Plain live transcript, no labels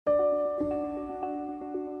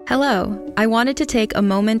Hello, I wanted to take a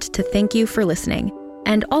moment to thank you for listening,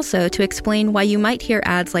 and also to explain why you might hear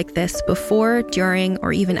ads like this before, during,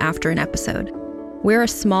 or even after an episode. We're a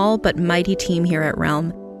small but mighty team here at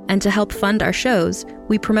Realm, and to help fund our shows,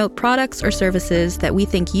 we promote products or services that we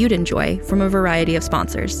think you'd enjoy from a variety of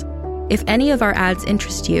sponsors. If any of our ads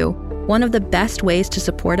interest you, one of the best ways to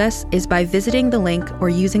support us is by visiting the link or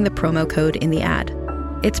using the promo code in the ad.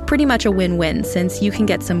 It's pretty much a win-win since you can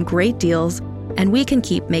get some great deals and we can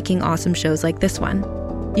keep making awesome shows like this one.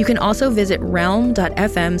 You can also visit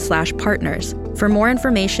realm.fm/partners for more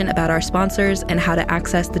information about our sponsors and how to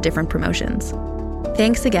access the different promotions.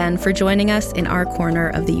 Thanks again for joining us in our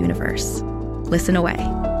corner of the universe. Listen away.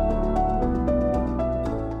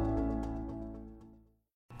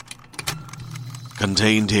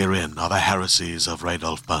 Contained herein are the heresies of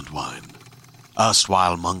Radolf Burntwine,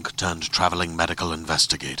 erstwhile monk turned traveling medical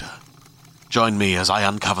investigator. Join me as I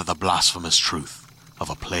uncover the blasphemous truth of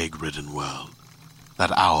a plague-ridden world,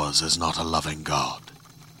 that ours is not a loving God,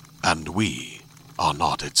 and we are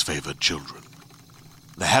not its favored children.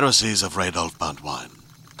 The Heresies of Radolf Burntwine,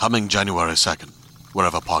 coming January 2nd,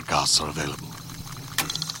 wherever podcasts are available.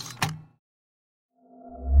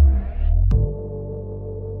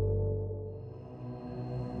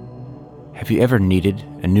 Have you ever needed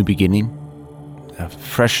a new beginning? A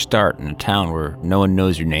fresh start in a town where no one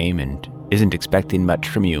knows your name and isn't expecting much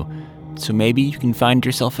from you, so maybe you can find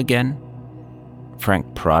yourself again? Frank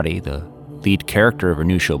Perotti, the lead character of our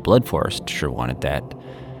new show Blood Forest, sure wanted that.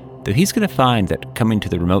 Though he's going to find that coming to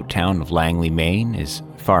the remote town of Langley, Maine is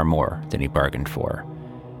far more than he bargained for.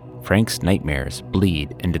 Frank's nightmares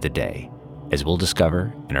bleed into the day, as we'll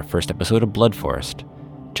discover in our first episode of Blood Forest,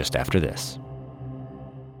 just after this.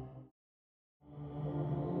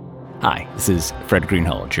 Hi, this is Fred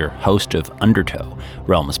Greenhalgh, your host of Undertow,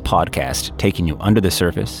 Realm's podcast, taking you under the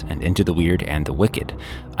surface and into the weird and the wicked.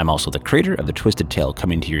 I'm also the creator of the twisted tale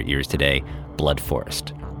coming to your ears today, Blood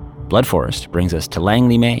Forest. Blood Forest brings us to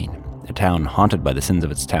Langley, Maine, a town haunted by the sins of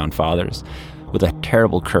its town fathers, with a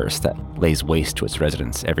terrible curse that lays waste to its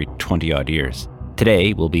residents every 20-odd years.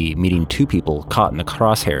 Today, we'll be meeting two people caught in the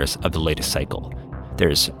crosshairs of the latest cycle.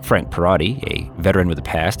 There's Frank Perotti, a veteran with a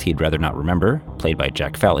past he'd rather not remember, played by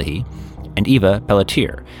Jack Falahee, and Eva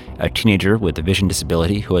Pelletier, a teenager with a vision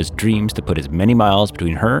disability who has dreams to put as many miles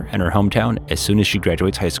between her and her hometown as soon as she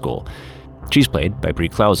graduates high school. She's played by Brie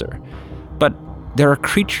Klauser. But there are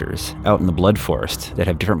creatures out in the Blood Forest that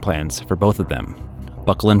have different plans for both of them.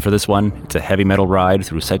 Buckle in for this one. It's a heavy metal ride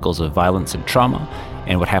through cycles of violence and trauma,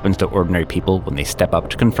 and what happens to ordinary people when they step up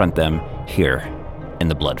to confront them here in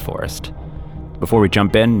the Blood Forest. Before we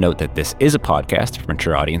jump in, note that this is a podcast for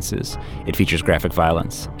mature audiences. It features graphic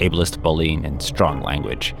violence, ableist bullying, and strong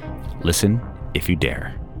language. Listen if you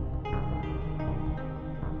dare.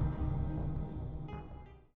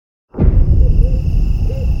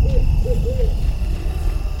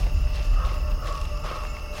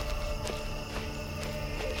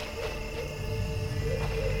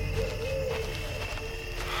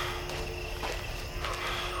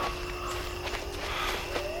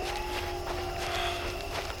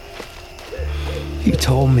 You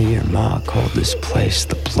told me your ma called this place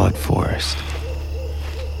the Blood Forest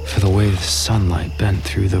for the way the sunlight bent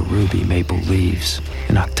through the ruby maple leaves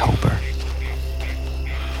in October.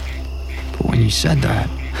 But when you said that,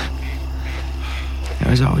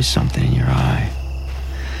 there was always something in your eye.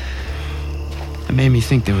 It made me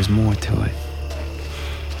think there was more to it.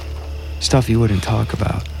 Stuff you wouldn't talk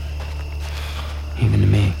about, even to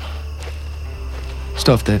me.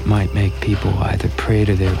 Stuff that might make people either pray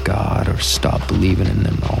to their God or stop believing in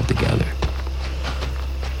them altogether.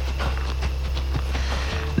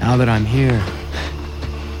 Now that I'm here,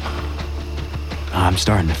 I'm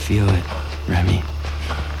starting to feel it, Remy.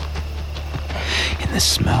 In the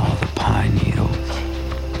smell of the pine needles,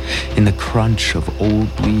 in the crunch of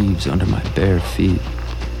old leaves under my bare feet.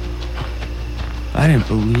 I didn't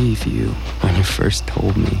believe you when you first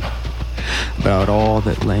told me about all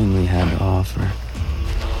that Langley had to offer.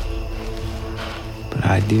 But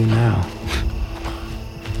I do now.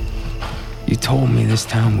 You told me this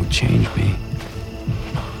town would change me.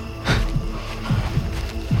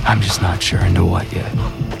 I'm just not sure into what yet.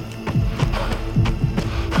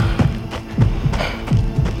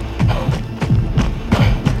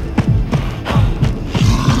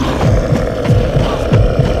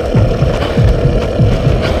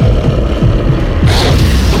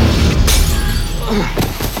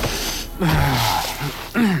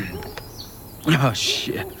 Oh,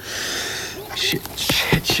 shit. Shit.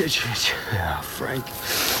 Yeah, Frank.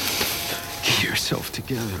 Get yourself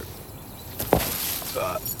together.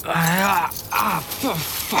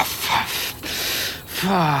 Hey,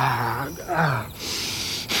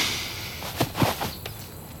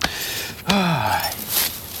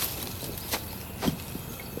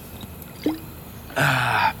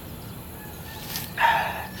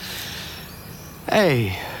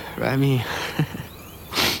 Remy.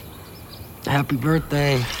 Happy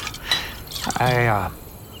birthday. I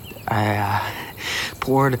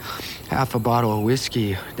poured half a bottle of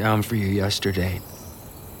whiskey down for you yesterday.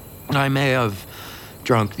 I may have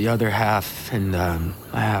drunk the other half and a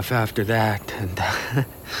half after that. And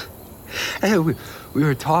hey, we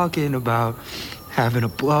were talking about having a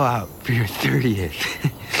blowout for your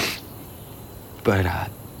 30th. But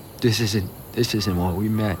this isn't what we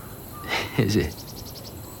meant, is it?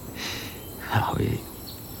 No,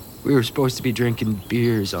 we were supposed to be drinking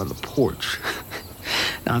beers on the porch.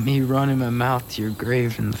 Not me running my mouth to your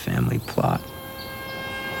grave in the family plot.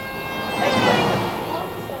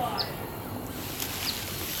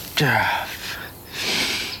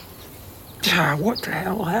 What the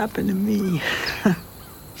hell happened to me?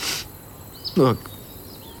 Look,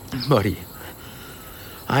 buddy,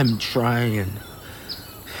 I'm trying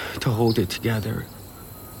to hold it together.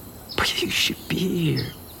 But you should be here,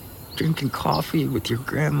 drinking coffee with your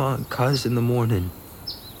grandma and cuz in the morning.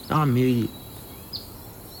 Not me.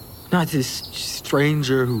 Not this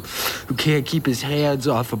stranger who can't keep his hands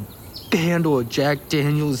off a handle of Jack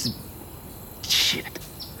Daniels. Shit.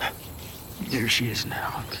 There she is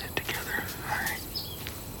now. Get it together.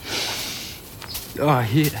 All right.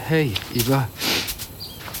 Hey, Eva.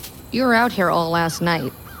 You were out here all last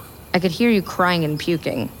night. I could hear you crying and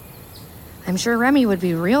puking. I'm sure Remy would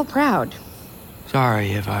be real proud.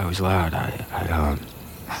 Sorry if I was loud.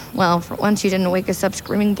 Well, for once you didn't wake us up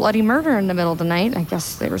screaming bloody murder in the middle of the night. I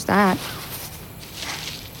guess there was that.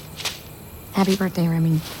 Happy birthday,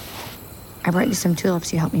 Remy. I brought you some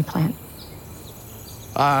tulips you helped me plant.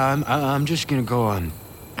 I'm just gonna go on.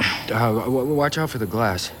 Watch out for the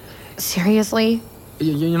glass. Seriously?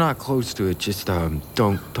 You're not close to it. Just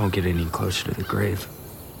don't get any closer to the grave.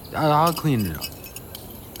 I'll clean it up.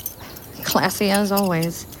 Classy as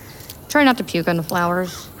always. Try not to puke on the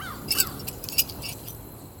flowers.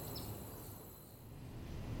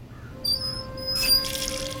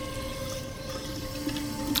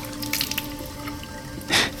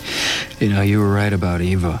 You know, you were right about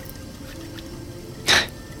Eva.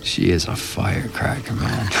 She is a firecracker,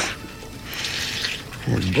 man.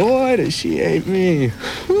 And boy, does she hate me.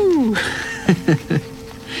 Whew.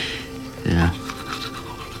 Yeah.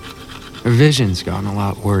 Her vision's gotten a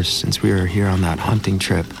lot worse since we were here on that hunting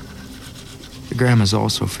trip. The grandma's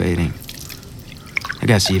also fading. I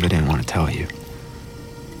guess Eva didn't want to tell you.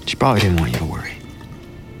 She probably didn't want you to worry.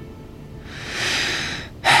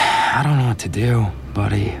 I don't know what to do,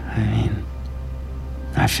 buddy. I mean,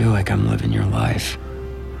 I feel like I'm living your life.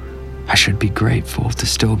 I should be grateful to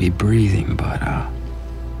still be breathing, but,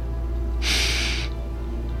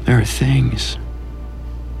 there are things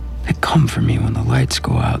that come for me when the lights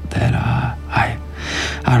go out that, I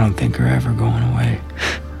don't think are ever going away.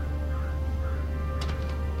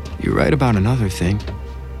 You're right about another thing.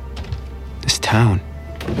 This town.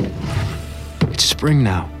 It's spring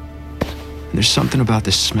now. And there's something about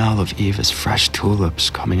the smell of Eva's fresh tulips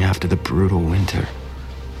coming after the brutal winter.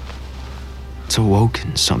 It's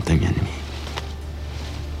awoken something in me.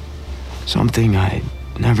 Something I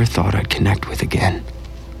never thought I'd connect with again.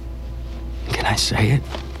 Can I say it?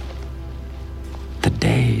 The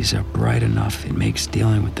days are bright enough it makes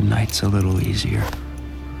dealing with the nights a little easier.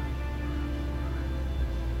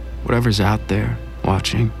 Whatever's out there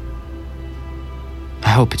watching, I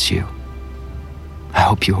hope it's you. I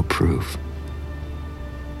hope you approve.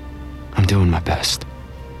 I'm doing my best.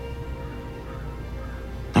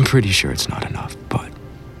 I'm pretty sure it's not enough, but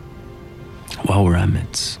well, Rem,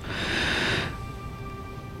 it's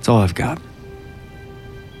all I've got.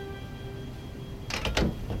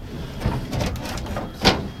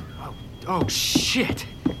 Oh shit!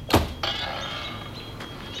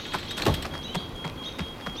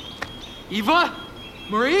 Eva?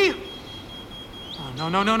 Marie? Oh,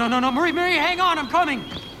 no, Marie, hang on, I'm coming!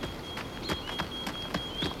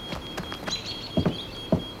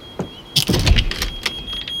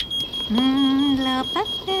 La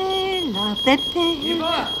pepe, la pepe.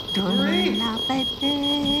 Eva! Marie! La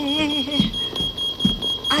pepe.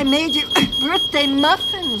 I made you birthday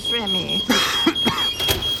muffins, Remy.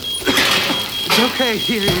 It's okay,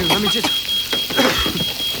 here, let me just...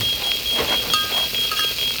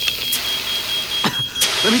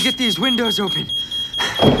 Let me get these windows open.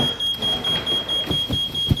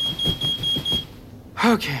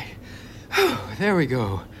 Okay. There we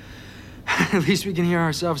go. At least we can hear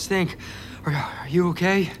ourselves think Are you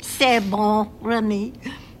okay? C'est bon, Remy.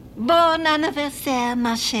 Bon anniversaire,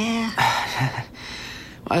 ma chère.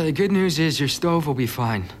 Well, the good news is your stove will be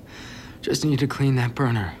fine. Just need to clean that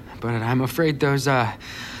burner. But I'm afraid those,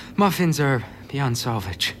 muffins are beyond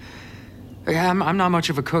salvage. I'm not much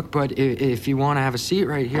of a cook, but if you want to have a seat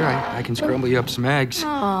right here, I can scramble you up some eggs. Oh,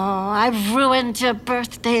 I ruined your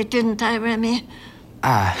birthday, didn't I, Remy?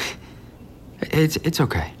 It's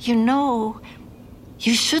okay. You know,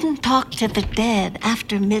 you shouldn't talk to the dead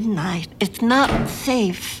after midnight. It's not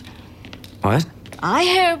safe. What? I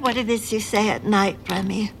hear what it is you say at night,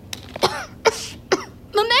 Remy.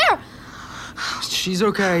 Mamaire! She's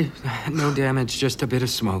okay. No damage, just a bit of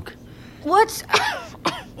smoke. What's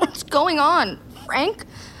going on, Frank?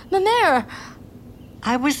 Mamaire!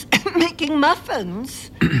 I was making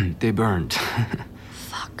muffins. They burned.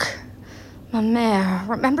 Fuck. Mamaire,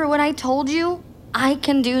 remember what I told you? I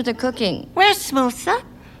can do the cooking. Where's Smoosa?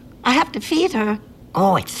 I have to feed her.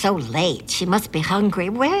 Oh, it's so late. She must be hungry.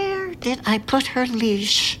 Where did I put her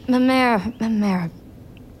leash? Mamaire,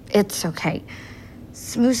 it's okay.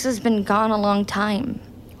 Smoosa's been gone a long time.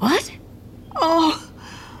 What? Oh,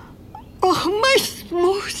 my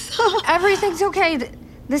Smoosa. Everything's okay.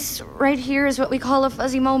 This right here is what we call a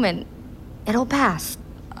fuzzy moment. It'll pass.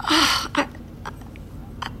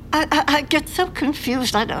 I get so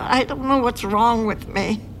confused. I don't know what's wrong with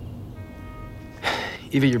me.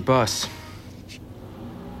 Eva, your bus.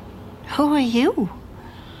 Who are you?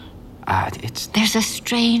 It's... There's a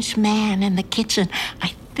strange man in the kitchen.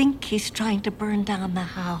 I think he's trying to burn down the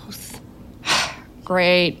house.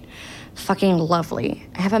 Great. Fucking lovely.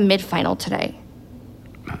 I have a mid-final today.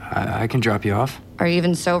 I can drop you off. Are you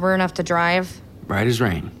even sober enough to drive? Right as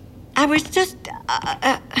rain. I was just...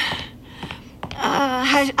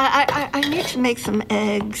 I need to make some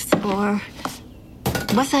eggs, or...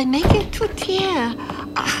 Was I making tortilla?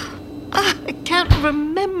 I can't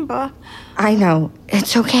remember. I know.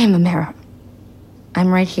 It's okay, Mamaire.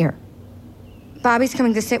 I'm right here. Bobby's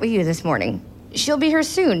coming to sit with you this morning. She'll be here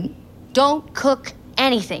soon. Don't cook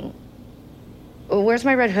anything. Where's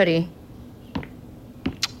my red hoodie?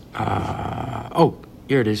 Oh,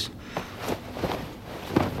 here it is.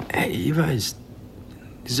 Hey, Eva, is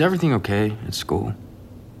everything okay at school?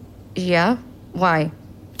 Yeah? Why?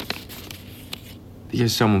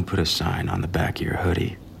 Because someone put a sign on the back of your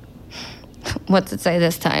hoodie. What's it say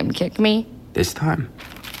this time? Kick me? This time?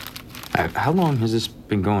 How long has this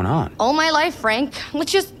been going on? All my life, Frank.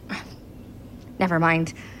 Let's just... Never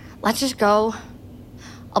mind. Let's just go.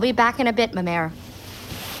 I'll be back in a bit, Mamaire.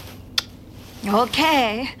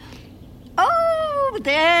 Okay. Oh,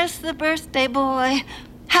 there's the birthday boy.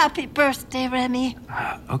 Happy birthday, Remy.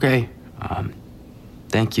 Okay.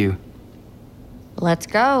 Thank you. Let's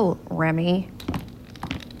go, Remy.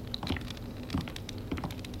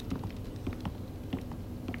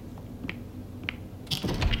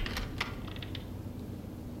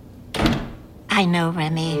 I know,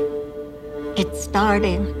 Remy. It's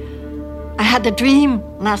starting. I had the dream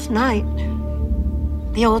last night.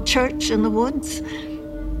 The old church in the woods.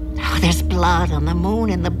 Oh, there's blood on the moon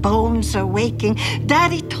and the bones are waking.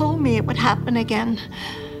 Daddy told me it would happen again.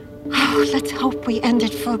 Oh, let's hope we end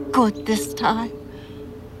it for good this time.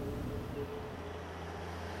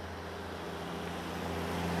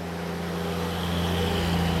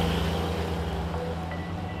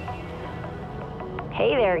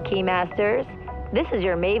 Hey there, Keymasters. This is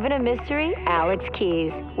your Maven of Mystery, Alex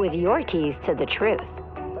Keys, with your keys to the truth.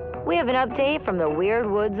 We have an update from the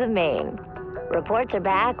weird woods of Maine. Reports are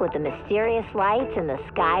back with the mysterious lights in the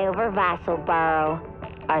sky over Vassalboro.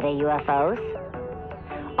 Are they UFOs?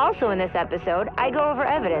 Also in this episode, I go over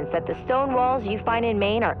evidence that the stone walls you find in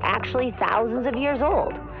Maine are actually thousands of years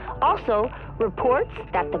old. Also, reports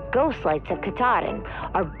that the ghost lights of Katahdin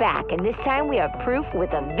are back, and this time we have proof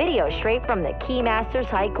with a video straight from the Keymasters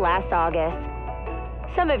hike last August.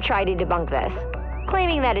 Some have tried to debunk this,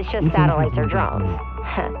 claiming that it's just satellites or drones.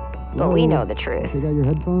 But we know the truth. You got your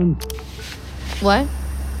headphones? What?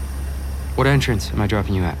 What entrance am I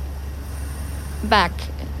dropping you at? Back.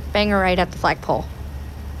 Banger right at the flagpole.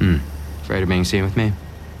 Afraid of being seen with me?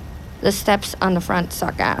 The steps on the front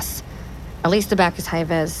suck ass. At least the back is high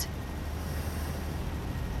vis.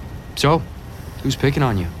 So, who's picking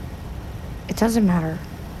on you? It doesn't matter.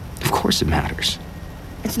 Of course it matters.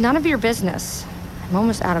 It's none of your business. I'm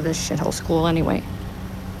almost out of this shithole school anyway.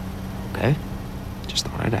 Okay. Just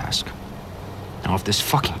thought I'd ask. Now, if this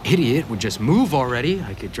fucking idiot would just move already,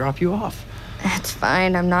 I could drop you off. It's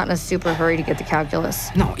fine. I'm not in a super hurry to get to calculus.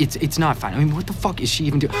 No, it's not fine. I mean, what the fuck is she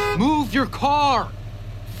even doing? Move your car!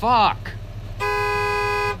 Fuck!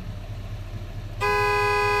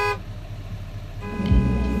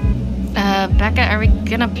 Becca, are we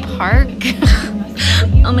gonna park?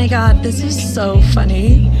 Oh my god, this is so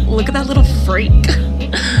funny. Look at that little freak.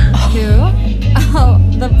 Who? Oh,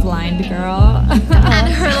 the blind girl.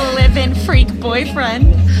 And her live-in freak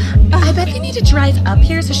boyfriend. I bet they need to drive up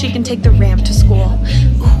here so she can take the ramp to school.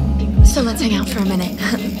 So let's hang out for a minute.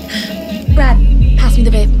 Brad, pass me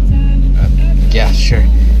the vape. Yeah, sure.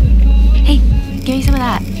 Hey, give me some of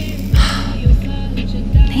that.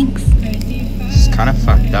 Thanks. This is kind of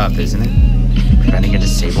fucked up, isn't it? Preventing a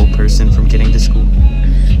disabled person from getting to school.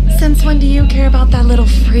 Since when do you care about that little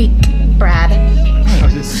freak, Brad? I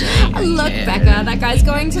was just saying. Look, Becca, that guy's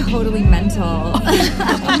going totally mental.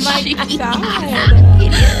 Oh my god.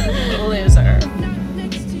 Idiot. Loser.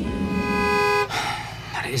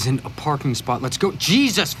 That isn't a parking spot. Let's go.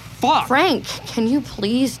 Jesus, fuck! Frank, can you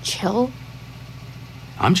please chill?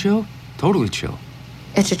 I'm chill. Totally chill.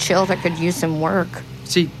 It's a chill that could use some work.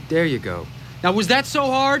 See, there you go. Now, was that so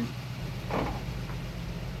hard?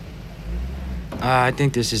 I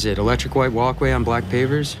think this is it. Electric white walkway on black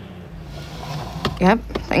pavers. Yep,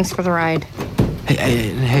 thanks for the ride.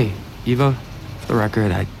 Hey, Eva, for the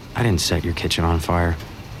record, I didn't set your kitchen on fire.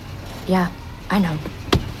 Yeah, I know.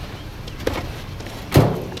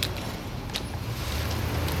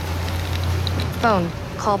 Phone,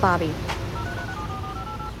 call Bobby.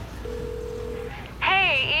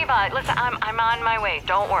 Hey, Eva, listen, I'm on my way.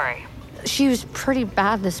 Don't worry. She was pretty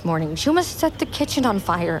bad this morning. She almost set the kitchen on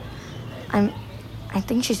fire. I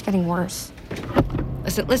think she's getting worse.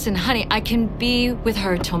 Listen, honey, I can be with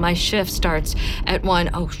her till my shift starts at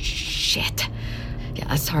 1. Oh, shit.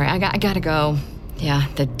 Yeah, sorry, I gotta go. Yeah,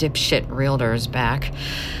 the dipshit realtor's back.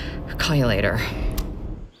 I'll call you later.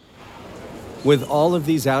 With all of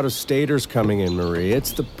these out-of-staters coming in, Marie,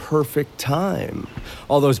 it's the perfect time.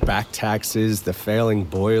 All those back taxes, the failing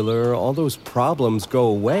boiler, all those problems go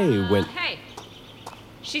away when... Hey,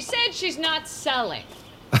 she said she's not selling.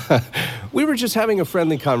 We were just having a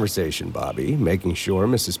friendly conversation, Bobby, making sure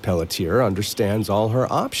Mrs. Pelletier understands all her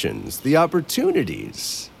options, the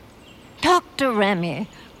opportunities. Talk to Remy.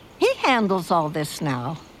 He handles all this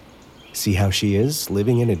now. See how she is,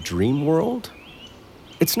 living in a dream world?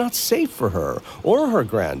 It's not safe for her or her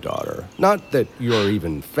granddaughter. Not that you're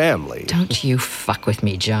even family. Don't you fuck with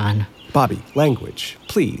me, John. Bobby, language,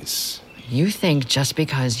 please. You think just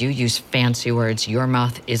because you use fancy words, your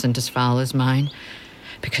mouth isn't as foul as mine?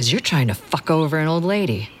 Because you're trying to fuck over an old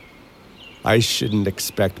lady. I shouldn't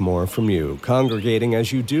expect more from you, congregating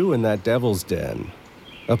as you do in that devil's den.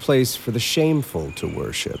 A place for the shameful to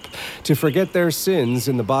worship, to forget their sins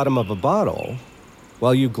in the bottom of a bottle,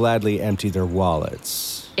 while you gladly empty their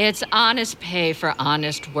wallets. It's honest pay for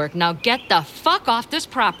honest work. Now get the fuck off this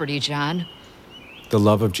property, John. The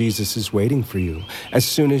love of Jesus is waiting for you, as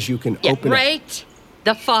soon as you can open it. Right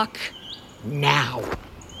the fuck now.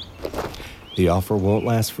 The offer won't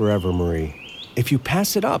last forever, Marie. If you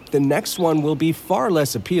pass it up, the next one will be far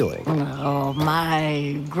less appealing. Oh,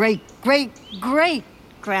 my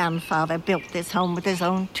great-great-great-grandfather built this home with his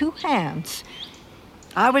own 2 hands.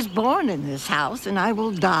 I was born in this house, and I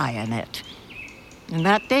will die in it. And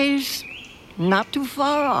that day's not too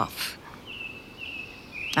far off.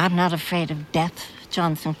 I'm not afraid of death,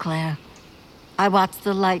 John Sinclair. I watched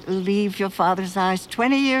the light leave your father's eyes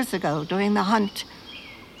 20 years ago during the hunt.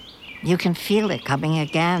 You can feel it coming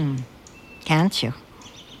again, can't you?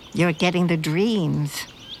 You're getting the dreams,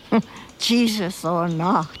 Jesus or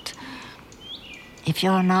not. If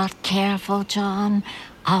you're not careful, John,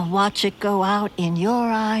 I'll watch it go out in your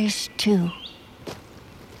eyes, too.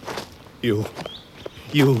 You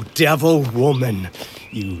devil woman.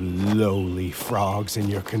 You lowly frogs, and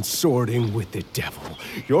you're consorting with the devil.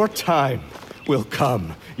 Your time will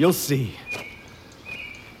come. You'll see.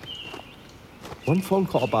 One phone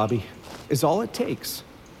call, Bobby, is all it takes.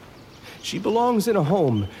 She belongs in a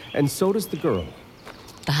home, and so does the girl.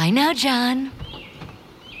 Bye now, John.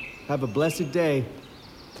 Have a blessed day.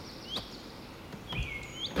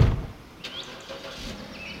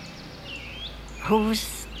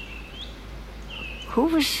 Who's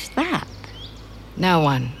that? No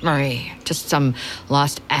one, Marie. Just some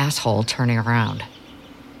lost asshole turning around.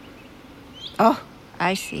 Oh,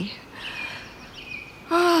 I see.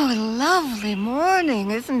 Oh, a lovely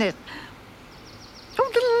morning, isn't it?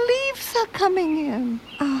 Oh, the leaves are coming in.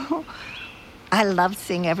 Oh, I love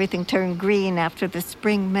seeing everything turn green after the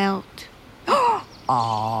spring melt.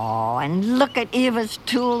 Oh, and look at Eva's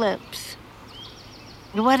tulips.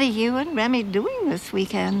 What are you and Remy doing this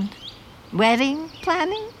weekend? Wedding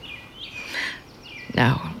planning?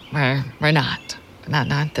 No, we're not.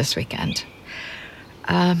 Not this weekend.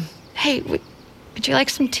 Hey, would you like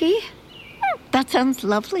some tea? That sounds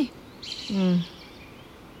lovely.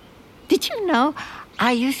 Did you know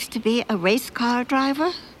I used to be a race car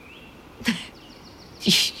driver?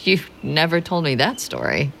 You never told me that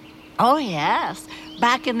story. Oh, yes.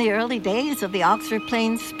 Back in the early days of the Oxford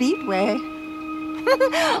Plains Speedway.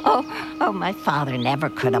 Oh, my father never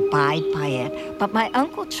could abide by it, but my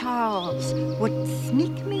Uncle Charles would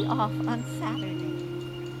sneak me off on Saturday.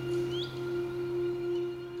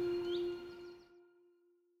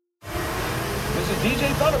 This is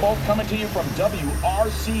DJ Thunderbolt coming to you from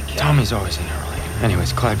WRCK. Tommy's always in early.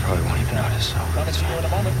 Anyways, Clyde probably won't even notice. So Coming to you in a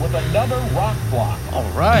moment with another rock block. all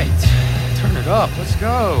right. Turn it up. Let's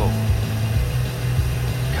go.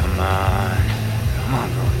 Come on. Come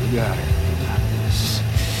on, bro. You got it. You got this.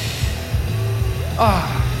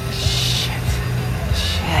 Oh, shit.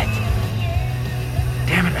 Shit.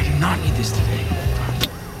 Damn it, I do not need this today.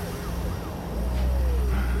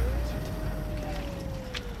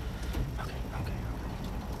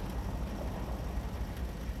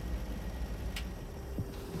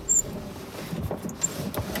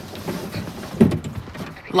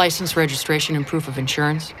 License, registration, and proof of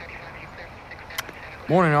insurance.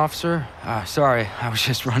 Morning, officer. Sorry, I was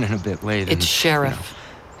just running a bit late. It's Sheriff.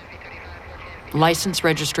 License,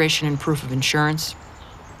 registration, and proof of insurance.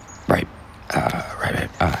 Right. Right.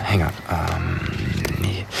 Hang on.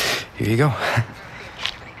 Here you go.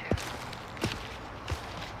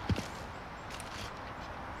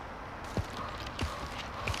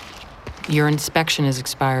 Your inspection is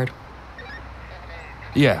expired.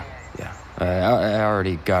 Yeah. I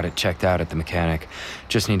already got it checked out at the mechanic.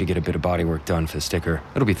 Just need to get a bit of body work done for the sticker.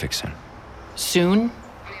 It'll be fixed soon. Soon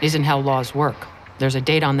isn't how laws work. There's a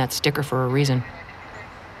date on that sticker for a reason.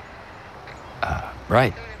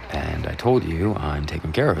 Right. And I told you I'm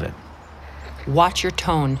taking care of it. Watch your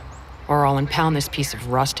tone, or I'll impound this piece of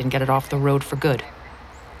rust and get it off the road for good.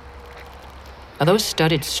 Are those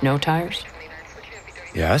studded snow tires?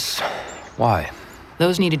 Yes? Why?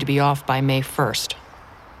 Those needed to be off by May 1st.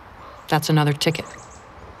 That's another ticket.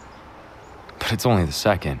 But it's only the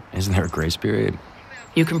 2nd. Isn't there a grace period?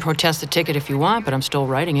 You can protest the ticket if you want, but I'm still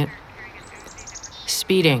writing it.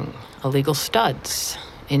 Speeding, illegal studs,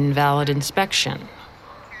 invalid inspection.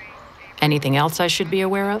 Anything else I should be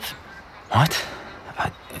aware of? What?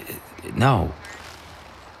 No.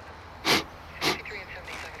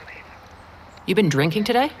 You been drinking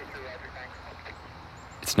today?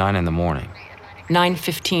 It's 9 in the morning.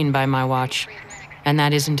 9:15 by my watch. And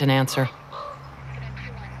that isn't an answer.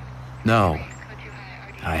 No.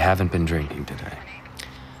 I haven't been drinking today.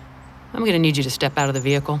 I'm gonna need you to step out of the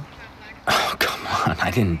vehicle. Oh, come on.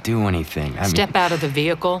 I didn't do anything. Step out of the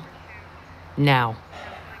vehicle. Now.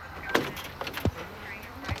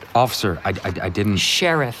 Officer, I didn't...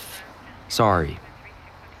 Sheriff. Sorry.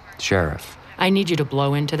 Sheriff. I need you to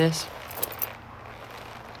blow into this.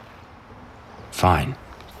 Fine.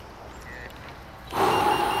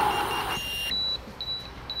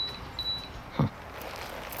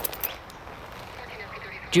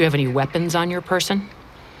 Do you have any weapons on your person?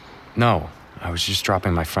 No. I was just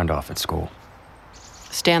dropping my friend off at school.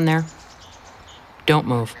 Stand there. Don't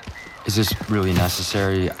move. Is this really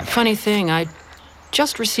necessary? Funny thing, I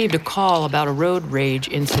just received a call about a road rage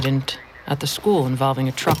incident at the school involving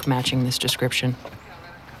a truck matching this description.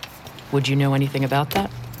 Would you know anything about that?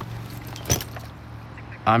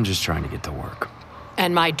 I'm just trying to get to work.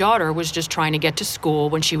 And my daughter was just trying to get to school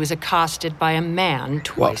when she was accosted by a man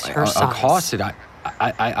twice her size. Accosted?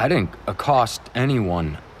 I didn't accost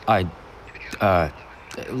anyone. I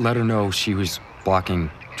let her know she was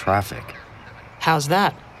blocking traffic. How's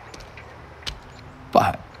that?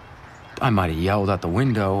 But I might have yelled out the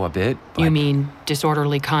window a bit. But... You mean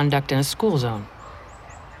disorderly conduct in a school zone?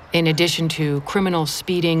 In addition to criminal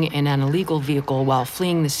speeding in an illegal vehicle while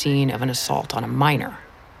fleeing the scene of an assault on a minor.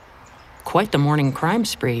 Quite the morning crime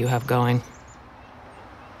spree you have going.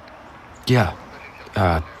 Yeah.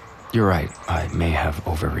 You're right. I may have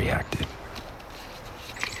overreacted.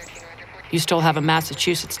 You still have a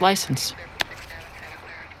Massachusetts license.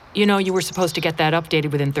 You know, you were supposed to get that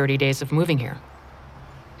updated within 30 days of moving here.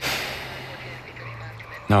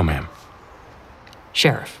 No, ma'am.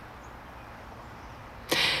 Sheriff.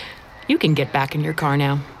 You can get back in your car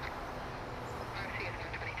now.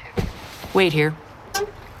 Wait here.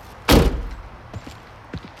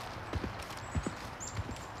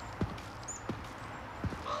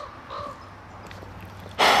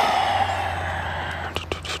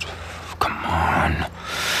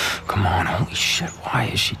 Come on, holy shit, why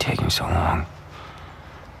is she taking so long?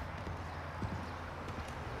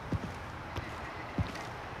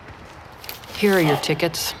 Here are your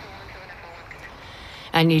tickets.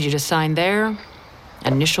 I need you to sign there,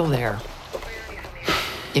 initial there.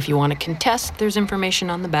 If you want to contest, there's information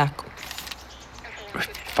on the back.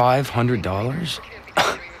 $500?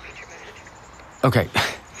 Okay,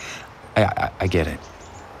 I get it.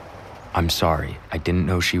 I'm sorry. I didn't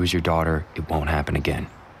know she was your daughter. It won't happen again.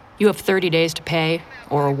 You have 30 days to pay,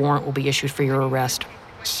 or a warrant will be issued for your arrest.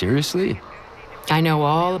 Seriously? I know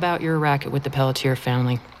all about your racket with the Pelletier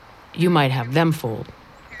family. You might have them fooled,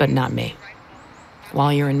 but not me.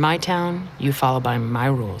 While you're in my town, you follow by my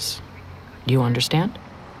rules. You understand?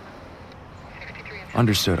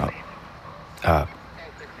 Understood.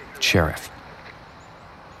 Sheriff.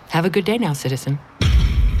 Have a good day now, citizen.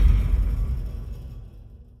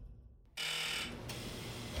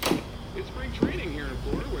 It's spring training here in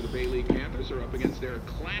Florida, where the Bay League Panthers are up against their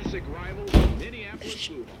classic rivals, Minneapolis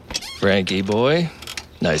Blue. Frankie boy,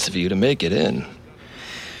 nice of you to make it in.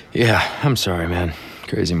 Yeah, I'm sorry, man.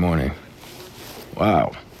 Crazy morning.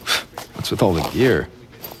 Wow. What's with all the gear?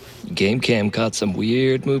 Game cam caught some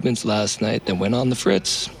weird movements last night that went on the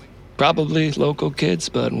fritz. Probably local kids,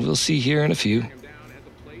 but we'll see here in a few.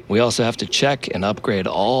 We also have to check and upgrade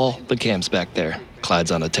all the cams back there.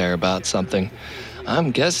 Clyde's on a tear about something.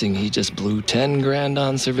 I'm guessing he just blew 10 grand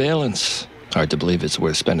on surveillance. Hard to believe it's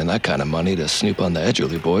worth spending that kind of money to snoop on the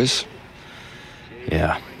Edgerly boys.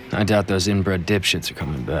 Yeah, I doubt those inbred dipshits are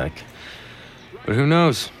coming back. But who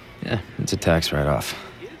knows? Yeah, it's a tax write-off.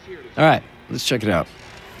 All right, let's check it out.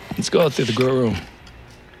 Let's go through the grow room.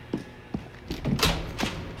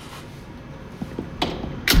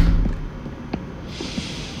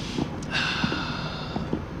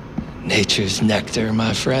 Nature's nectar,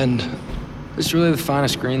 my friend. This really the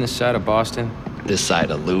finest green this side of Boston? This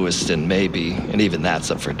side of Lewiston, maybe, and even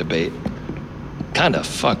that's up for debate. Kinda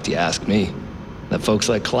fucked, you ask me. That folks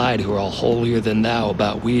like Clyde, who are all holier than thou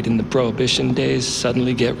about weed in the Prohibition days,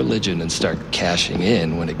 suddenly get religion and start cashing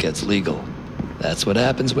in when it gets legal. That's what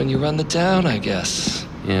happens when you run the town, I guess.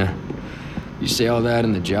 Yeah. You say all that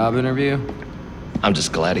in the job interview? I'm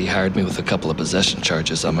just glad he hired me with a couple of possession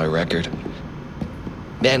charges on my record.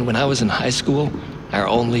 Man, when I was in high school, our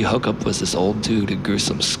only hookup was this old dude who grew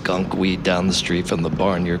some skunk weed down the street from the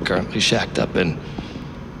barn you're currently shacked up in.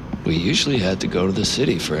 We usually had to go to the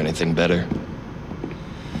city for anything better.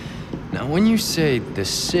 Now, when you say the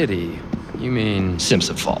city, you mean...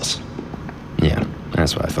 Simpson Falls. Yeah,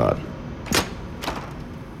 that's what I thought.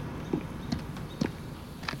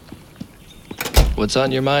 What's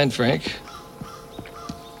on your mind, Frank?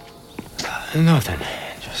 Nothing.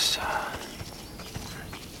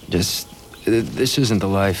 This isn't the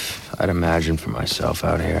life I'd imagined for myself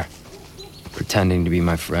out here. Pretending to be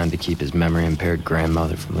my friend to keep his memory-impaired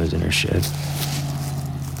grandmother from losing her shit.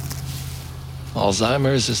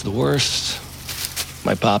 Alzheimer's is the worst.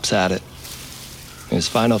 My pops had it. In his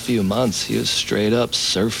final few months, he was straight up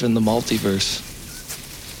surfing the multiverse.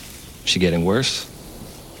 She getting worse?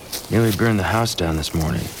 Nearly burned the house down this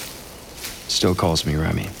morning. Still calls me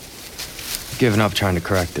Remy. Given up trying to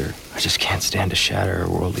correct her. I just can't stand to shatter her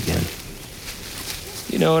world again.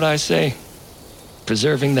 You know what I say?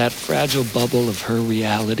 Preserving that fragile bubble of her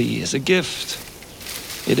reality is a gift.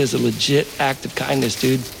 It is a legit act of kindness,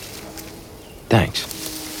 dude. Thanks.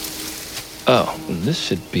 Oh, this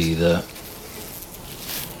should be the...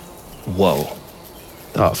 Whoa.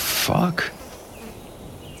 The fuck?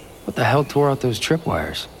 What the hell tore out those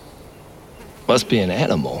tripwires? Must be an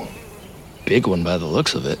animal. Big one by the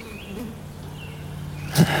looks of it.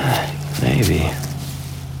 Maybe.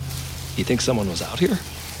 You think someone was out here?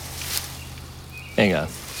 Hang on.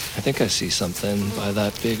 I think I see something by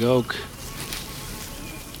that big oak.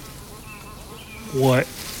 What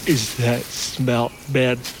is that smell,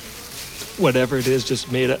 man? Whatever it is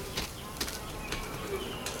just made it.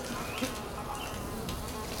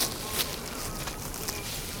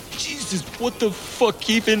 Jesus, what the fuck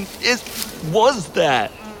even was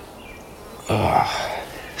that?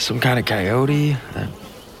 Some kind of coyote?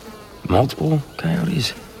 Multiple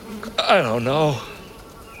coyotes? I don't know.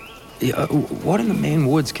 Yeah, what in the Maine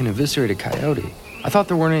woods can eviscerate a coyote? I thought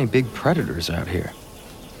there weren't any big predators out here.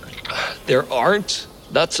 There aren't.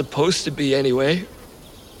 Not supposed to be anyway.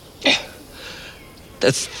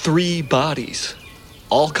 That's 3 bodies.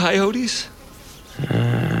 All coyotes?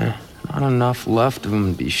 Not enough left of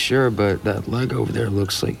them to be sure, but that leg over there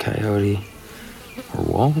looks like coyote. Or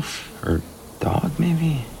wolf? Or dog,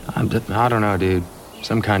 maybe? I don't know, dude.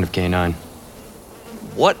 Some kind of canine.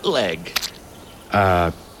 What leg?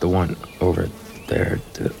 The one over there.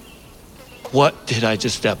 What did I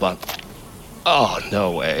just step on? Oh,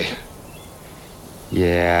 no way.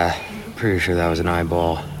 Yeah, pretty sure that was an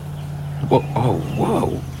eyeball. Whoa, oh,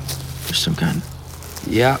 whoa. There's some kind...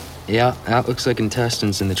 Yeah, that looks like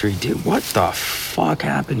intestines in the tree. Dude, what the fuck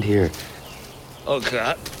happened here? Oh,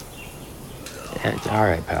 God. Yeah, all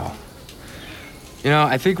right, pal. You know,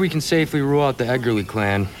 I think we can safely rule out the Eggerly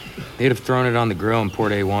clan. They'd have thrown it on the grill and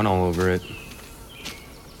poured A1 all over it.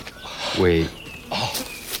 Wait.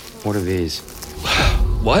 What are these?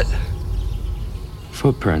 What?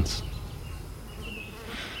 Footprints.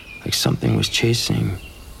 Like something was chasing.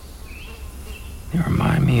 They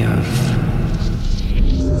remind me of...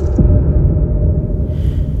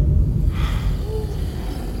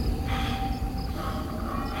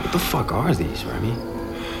 What the fuck are these, Remy?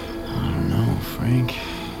 I don't know, Frank.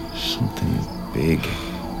 Something big.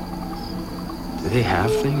 Do they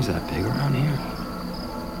have things that big around here?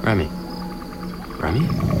 Remy. Remy?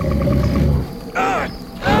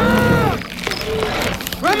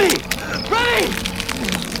 Remy!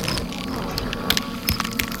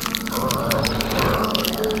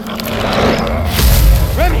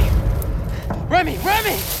 Remy! Remy!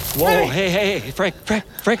 Remy! Whoa, Remy! hey, Frank,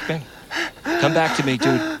 man. Come back to me,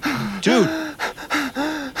 dude. Dude!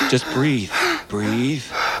 Just breathe. Breathe.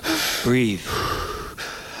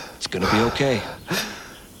 It's gonna be okay.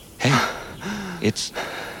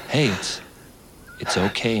 It's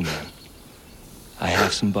okay, man. I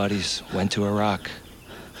have some buddies, went to Iraq.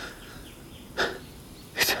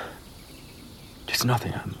 It's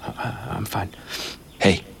nothing. I'm fine.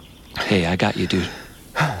 Hey, I got you, dude.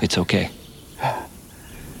 It's okay.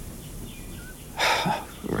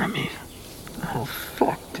 Remy. Oh,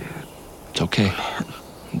 fuck, dude. It's okay.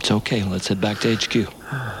 It's okay. Let's head back to HQ.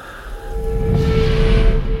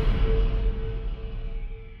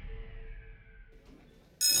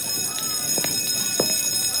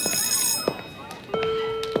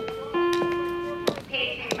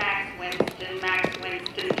 Max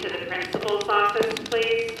Winston to the principal's office,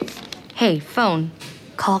 please. Hey, phone.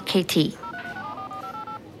 Call KT.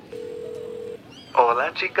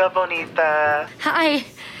 Hola, chica bonita. Hi.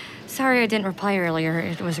 Sorry I didn't reply earlier.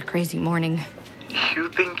 It was a crazy morning. You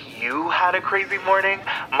think you had a crazy morning?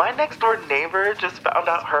 My next door neighbor just found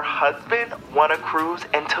out her husband won a cruise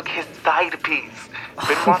and took his side piece.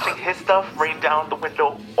 Been watching his stuff rain down the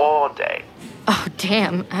window all day. Oh,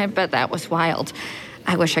 damn. I bet that was wild.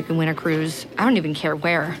 I wish I could win a cruise. I don't even care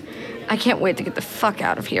where. I can't wait to get the fuck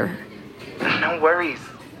out of here. No worries.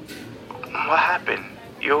 What happened?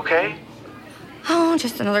 You okay? Oh,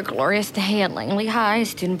 just another glorious day at Langley High.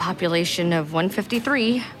 Student population of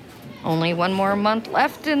 153. Only one more month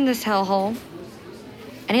left in this hellhole.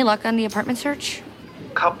 Any luck on the apartment search?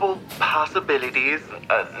 Couple possibilities.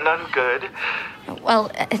 None good.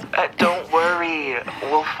 Well... don't worry.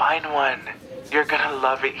 We'll find one. You're gonna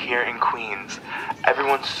love it here in Queens.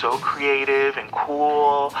 Everyone's so creative and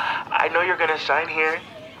cool. I know you're gonna shine here.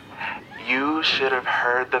 You should have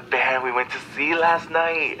heard the band we went to see last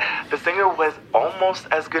night. The singer was almost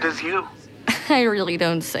as good as you. I really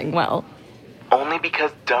don't sing well. Only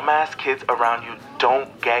because dumbass kids around you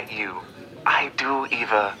don't get you. I do,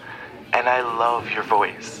 Eva. And I love your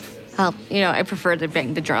voice. Well, I prefer to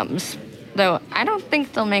bang the drums. Though I don't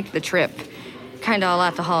think they'll make the trip. Kinda all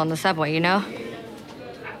at the hall on the subway,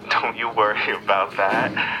 Don't you worry about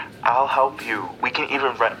that. I'll help you. We can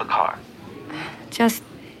even rent a car.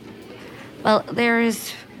 Well, there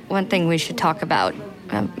is one thing we should talk about,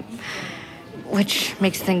 which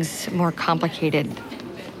makes things more complicated.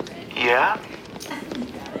 Yeah?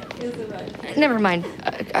 Never mind.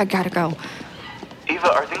 I gotta go.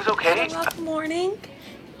 Eva, are things okay? Rough morning?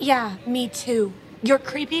 Yeah, me too. Your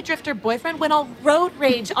creepy drifter boyfriend went all road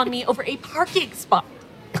rage on me over a parking spot.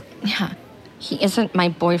 Yeah, he isn't my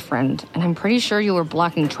boyfriend, and I'm pretty sure you were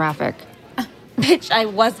blocking traffic. Bitch, I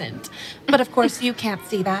wasn't. But of course you can't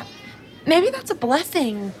see that. Maybe that's a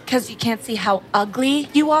blessing, because you can't see how ugly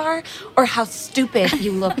you are or how stupid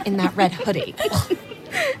you look in that red hoodie.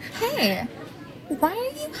 Hey, why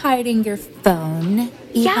are you hiding your phone, Eva?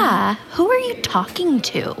 Yeah, who are you talking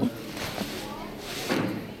to?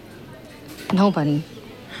 Nobody.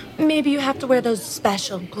 Maybe you have to wear those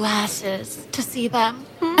special glasses to see them.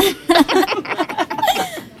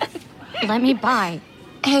 Let me by.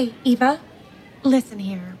 Hey, Eva, listen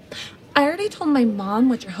here. I already told my mom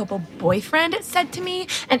what your hobo boyfriend said to me,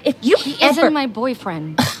 and if you He isn't my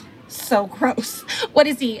boyfriend. So gross. What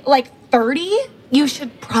is he, like 30? You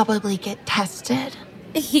should probably get tested.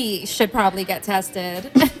 He should probably get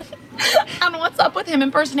tested. And what's up with him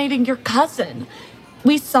impersonating your cousin?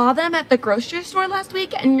 We saw them at the grocery store last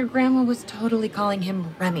week, and your grandma was totally calling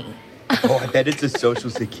him Remy. Oh, I bet it's a social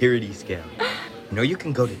security scam. You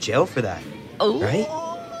can go to jail for that. Oh. Right?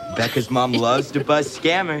 Becca's mom loves to bust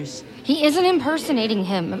scammers. He isn't impersonating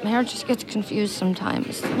him. Mare just gets confused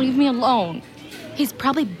sometimes. Leave me alone. He's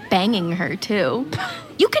probably banging her, too.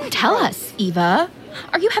 You can tell us, Eva.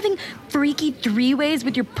 Are you having freaky three-ways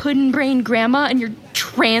with your puddin'-brain grandma and your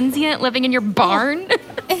transient living in your barn? Ew,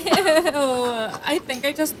 I think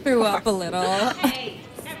I just threw up a little. Hey,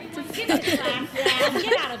 everyone, get up,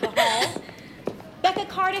 get out of the hall. Becca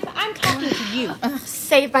Cardiff, I'm talking to you.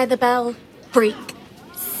 Saved by the bell, freak.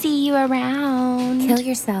 See you around. Kill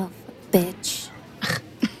yourself, bitch.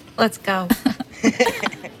 Let's go.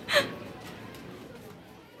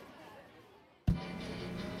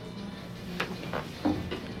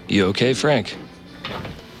 You okay, Frank?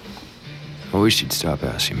 I wish you'd stop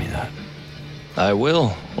asking me that. I will,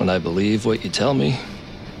 when I believe what you tell me.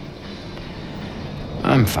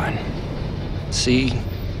 I'm fine. See,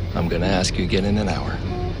 I'm gonna ask you again in an hour.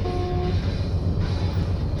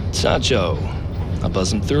 Sancho, I'll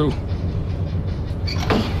buzz him through.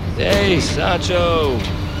 Hey, Sancho!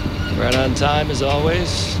 Right on time as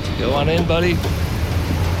always. Go on in, buddy.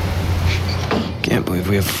 Can't believe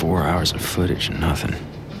we have 4 hours of footage and nothing.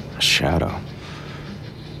 A shadow.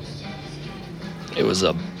 It was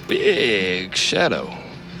a big shadow.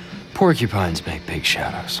 Porcupines make big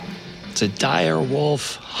shadows. It's a dire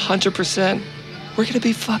wolf, 100%. We're gonna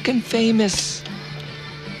be fucking famous.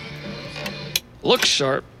 Look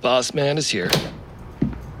sharp, boss man is here.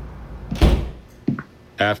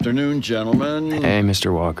 Afternoon, gentlemen. Hey,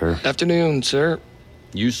 Mr. Walker. Afternoon, sir.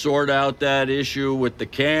 You sort out that issue with the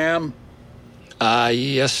cam?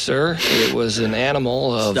 Yes, sir. It was an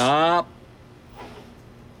animal of... Stop.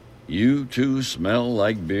 You two smell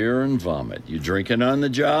like beer and vomit. You drinking on the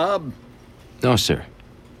job? No, sir.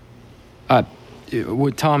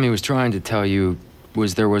 What Tommy was trying to tell you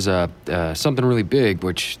was there was something really big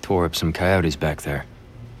which tore up some coyotes back there.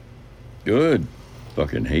 Good.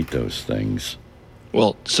 Fucking hate those things.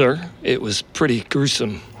 Well, sir, it was pretty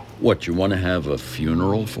gruesome. What, you want to have a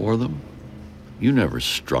funeral for them? You never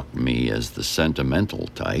struck me as the sentimental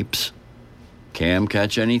types. Cam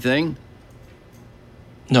catch anything?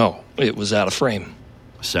 No, it was out of frame.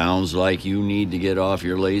 Sounds like you need to get off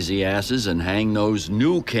your lazy asses and hang those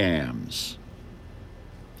new cams.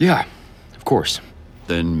 Yeah, of course.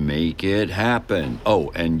 Then make it happen. Oh,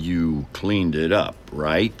 and you cleaned it up,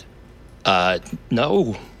 right?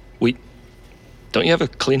 No. Don't you have a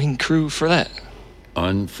cleaning crew for that?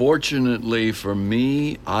 Unfortunately for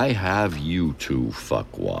me, I have you two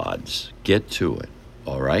fuckwads. Get to it,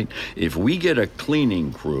 all right? If we get a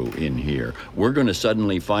cleaning crew in here, we're gonna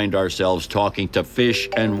suddenly find ourselves talking to fish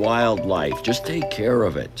and wildlife. Just take care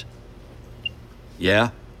of it. Yeah?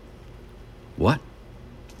 What?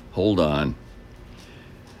 Hold on.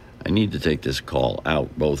 I need to take this call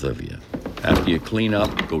out, both of you. After you clean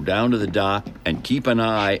up, go down to the dock and keep an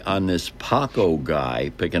eye on this Paco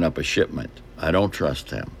guy picking up a shipment. I don't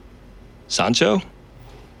trust him. Sancho?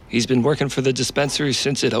 He's been working for the dispensary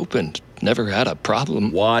since it opened. Never had a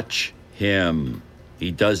problem. Watch him.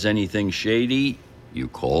 He does anything shady, you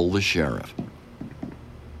call the sheriff.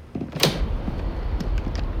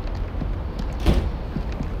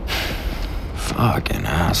 Fucking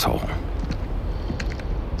asshole.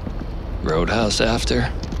 Roadhouse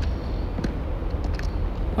after?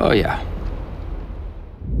 Oh, yeah.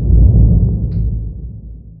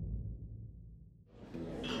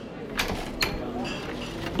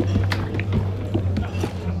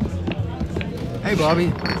 Hey,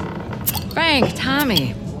 Bobby. Frank,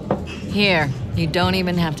 Tommy. Here, you don't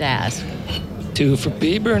even have to ask. 2 for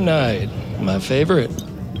Bieber night. My favorite.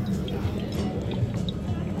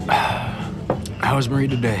 How's Marie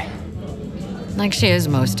today? Like she is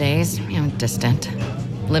most days, distant,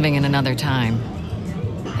 living in another time.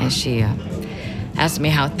 And she asked me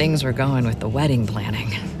how things were going with the wedding planning.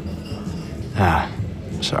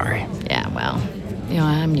 Sorry. Yeah, well,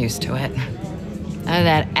 I'm used to it.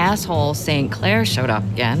 That asshole St. Clair showed up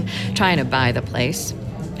again, trying to buy the place.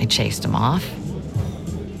 I chased him off.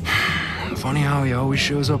 Funny how he always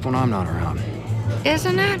shows up when I'm not around.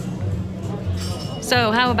 Isn't it?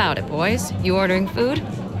 So how about it, boys? You ordering food?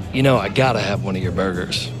 I gotta have one of your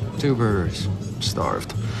burgers. 2 burgers.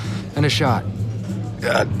 Starved. And a shot.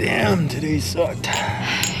 God damn, today sucked.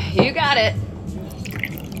 You got it.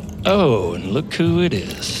 Oh, and look who it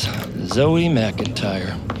is. Zoe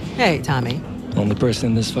McIntyre. Hey, Tommy. Only person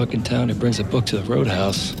in this fucking town who brings a book to the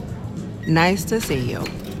Roadhouse. Nice to see you.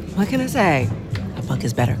 What can I say? A book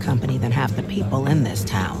is better company than half the people in this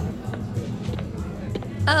town.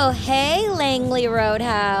 Oh, hey, Langley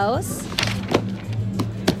Roadhouse.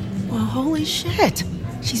 Well, holy shit.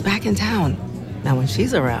 She's back in town. Now, when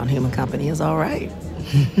she's around, human company is all right.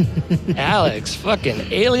 Alex,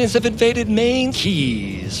 fucking aliens have invaded Maine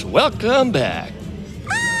Keys. Welcome back.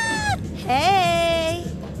 Hey.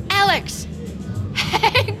 Alex.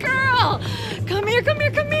 Hey, girl. Come here.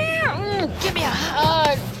 Give me a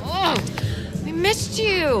hug. We missed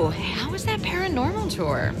you. How was that paranormal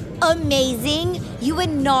tour? Amazing. You would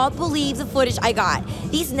not believe the footage I got.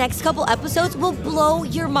 These next couple episodes will blow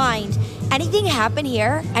your mind. Anything happen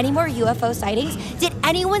here? Any more UFO sightings? Did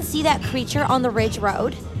anyone see that creature on the Ridge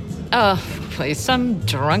Road? Oh, please. Some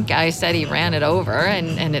drunk guy said he ran it over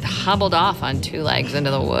and it hobbled off on 2 legs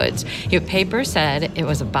into the woods. Your paper said it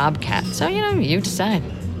was a bobcat. So, you decide.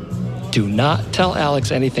 Do not tell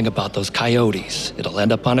Alex anything about those coyotes. It'll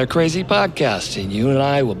end up on our crazy podcast, and you and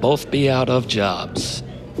I will both be out of jobs.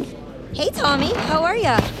 Hey, Tommy. How are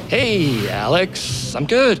ya? Hey, Alex. I'm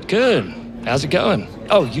good. How's it going?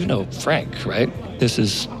 Oh, you know Frank, right? This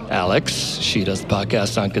is Alex. She does the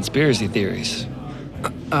podcast on conspiracy theories.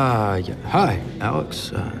 Yeah. Hi,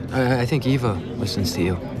 Alex. I think Eva listens to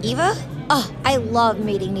you. Eva? Oh, I love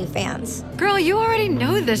meeting new fans. Girl, you already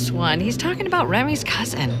know this one. He's talking about Remy's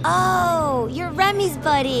cousin. Oh, you're Remy's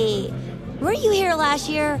buddy. Were you here last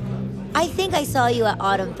year? I think I saw you at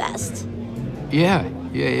Autumn Fest. Yeah.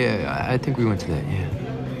 I think we went to that,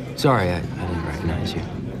 yeah. Sorry, I didn't recognize you.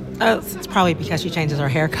 Oh, it's probably because she changes her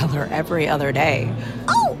hair color every other day.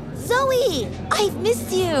 Oh, Zoe! I've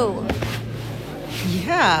missed you.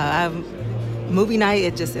 Yeah, movie night,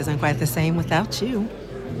 it just isn't quite the same without you.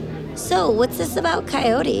 So, what's this about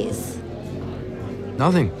coyotes?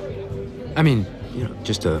 Nothing. I mean,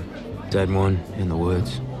 just a dead one in the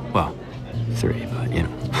woods. Well, 3, but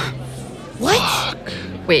What?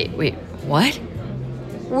 Wait, what?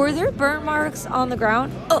 Were there burn marks on the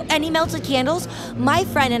ground? Oh, any melted candles? My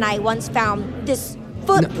friend and I once found this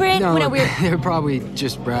footprint when we were... They're probably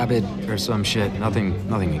just rabid or some shit.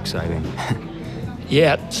 Nothing exciting.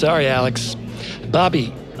 Yeah, sorry, Alex.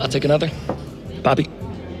 Bobby, I'll take another. Bobby.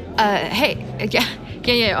 Hey, yeah,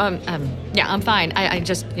 I'm fine. I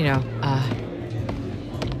just,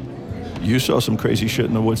 You saw some crazy shit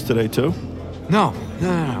in the woods today, too? No,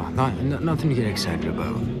 nothing to get excited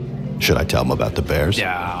about. Should I tell them about the bears?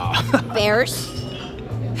 Yeah. Bears?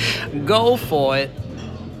 Go for it.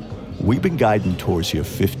 We've been guiding tours here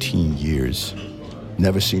 15 years.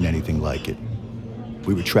 Never seen anything like it.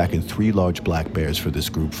 We were tracking 3 large black bears for this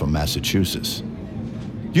group from Massachusetts.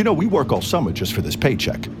 We work all summer just for this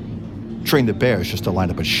paycheck. Train the bears just to line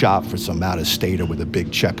up a shop for some out-of-stater with a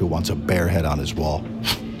big check who wants a bear head on his wall.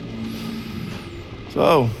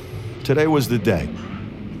 So, today was the day.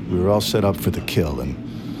 We were all set up for the kill, and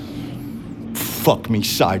fuck me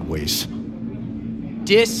sideways.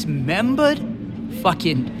 Dismembered?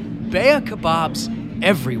 Fucking bear kebabs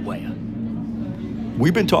everywhere.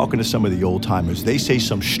 We've been talking to some of the old-timers. They say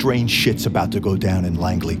some strange shit's about to go down in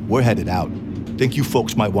Langley. We're headed out. Think you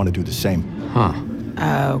folks might want to do the same. Huh.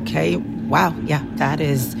 Okay. Wow. Yeah, that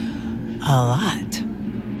is a lot.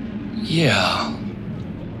 Yeah.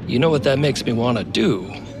 You know what that makes me want to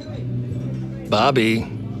do? Bobby,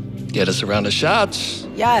 get us a round of shots.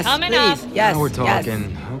 Yes, Coming please. up. Yes, Now we're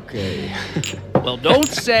talking. Yes. Okay. Well, don't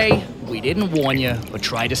say we didn't warn you or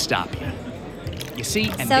try to stop you. You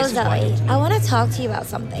see, and So, this is why... Zoe, I want to talk to you about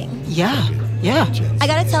something. Yeah. I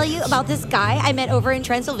gotta tell you about this guy I met over in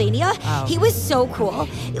Transylvania. Oh. He was so cool.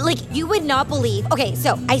 Like, you would not believe. Okay,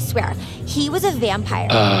 so, I swear, he was a vampire.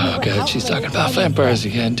 Oh, We were God, out she's late talking about and vampires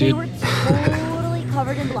again, They dude. were totally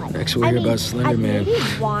covered in blood. Next we'll hear about Slender I Man.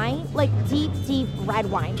 needed wine, like deep red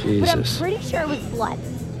wine. But I'm Jesus. pretty sure it was blood.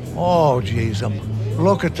 Oh, jeez,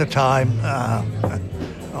 look at the time.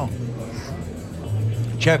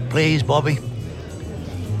 Check, please, Bobby.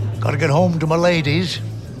 Gotta get home to my ladies.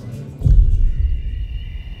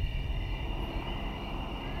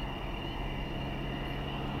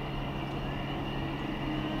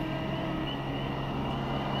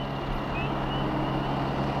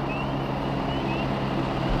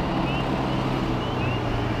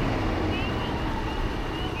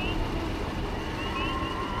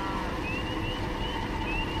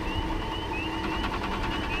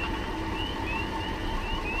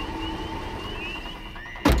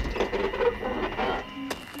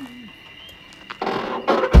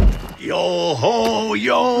 Yo-ho,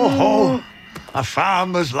 yo-ho. A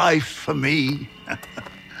farmer's life for me.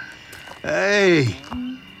 Hey,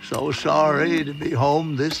 so sorry to be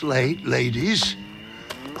home this late, ladies.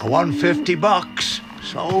 I won $50,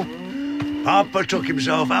 so Papa took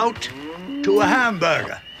himself out to a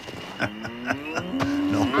hamburger.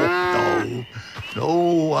 No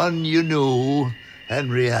one you knew,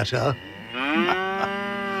 Henrietta.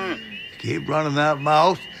 Keep running that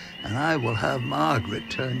mouth, and I will have Margaret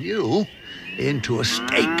turn you into a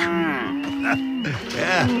steak.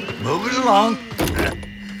 Yeah, move it along.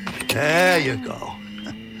 There you go.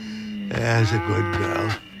 There's a good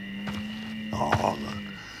girl. Oh,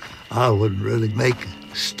 I wouldn't really make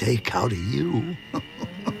steak out of you.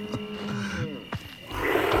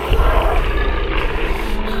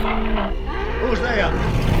 Who's there?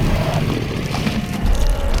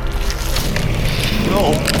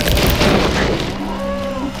 No.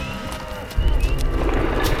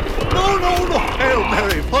 No. Hail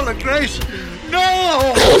Mary, full of grace.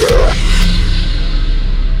 No!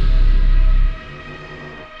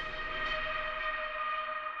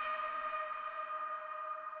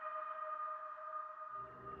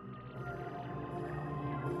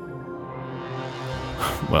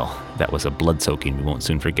 Well, that was a blood-soaking we won't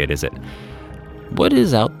soon forget, is it? What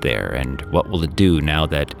is out there, and what will it do now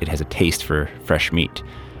that it has a taste for fresh meat?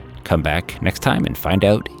 Come back next time and find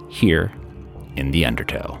out here in the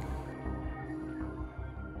Undertow.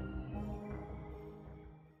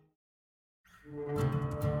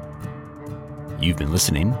 You've been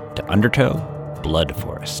listening to Undertow Blood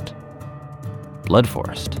Forest. Blood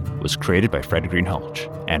Forest was created by Fred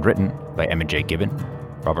Greenhalgh and written by Emma J. Gibbon,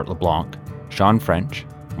 Robert LeBlanc, Sean French,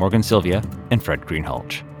 Morgan Sylvia, and Fred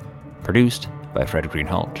Greenhalgh. Produced by Fred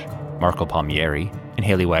Greenhalgh, Marco Palmieri, and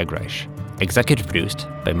Haley Wagreich. Executive produced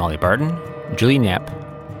by Molly Barton, Julian Yap,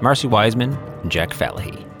 Marcy Wiseman, and Jack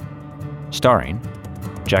Falahee. Starring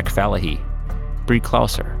Jack Falahee, Brie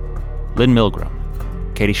Klauser, Lynn Milgram,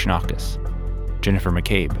 Katie Shinakis, Jennifer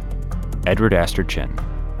McCabe, Edward Astor Chin,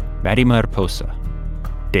 Maddie Mariposa,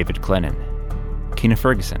 David Glennon, Keena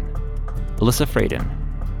Ferguson, Alyssa Fraden,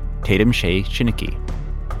 Tatum Shea Shinicki,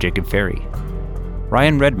 Jacob Ferry,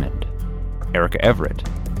 Ryan Redmond, Erica Everett,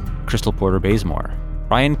 Crystal Porter Bazemore,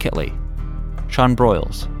 Ryan Kitley, Sean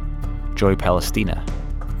Broyles, Joy Palestina,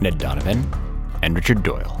 Ned Donovan, and Richard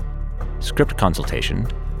Doyle. Script consultation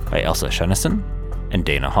by Elsa Shunnison and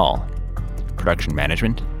Dana Hall. Production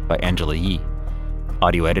management by Angela Yee.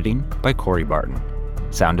 Audio editing by Corey Barton.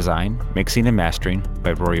 Sound design, mixing, and mastering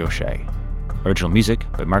by Rory O'Shea. Original music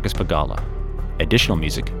by Marcus Bagala. Additional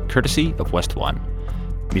music courtesy of West One.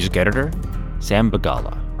 Music editor, Sam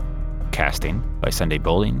Bagala. Casting by Sunday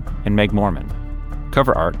Bowling and Meg Morman.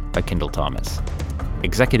 Cover art by Kendall Thomas.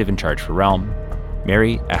 Executive in charge for Realm,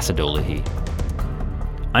 Mary Asadolahi.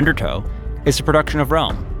 Undertow is a production of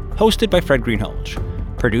Realm, hosted by Fred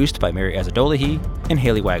Greenhalgh. Produced by Mary Asadolahi and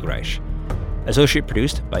Haley Wagreich. Associate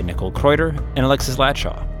produced by Nicole Kreuter and Alexis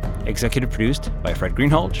Latshaw. Executive produced by Fred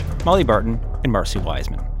Greenhalgh, Molly Barton, and Marcy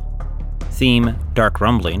Wiseman. Theme, Dark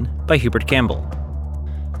Rumbling, by Hubert Campbell.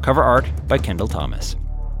 Cover art by Kendall Thomas.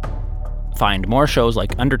 Find more shows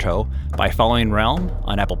like Undertow by following Realm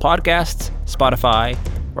on Apple Podcasts, Spotify,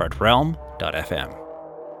 or at realm.fm.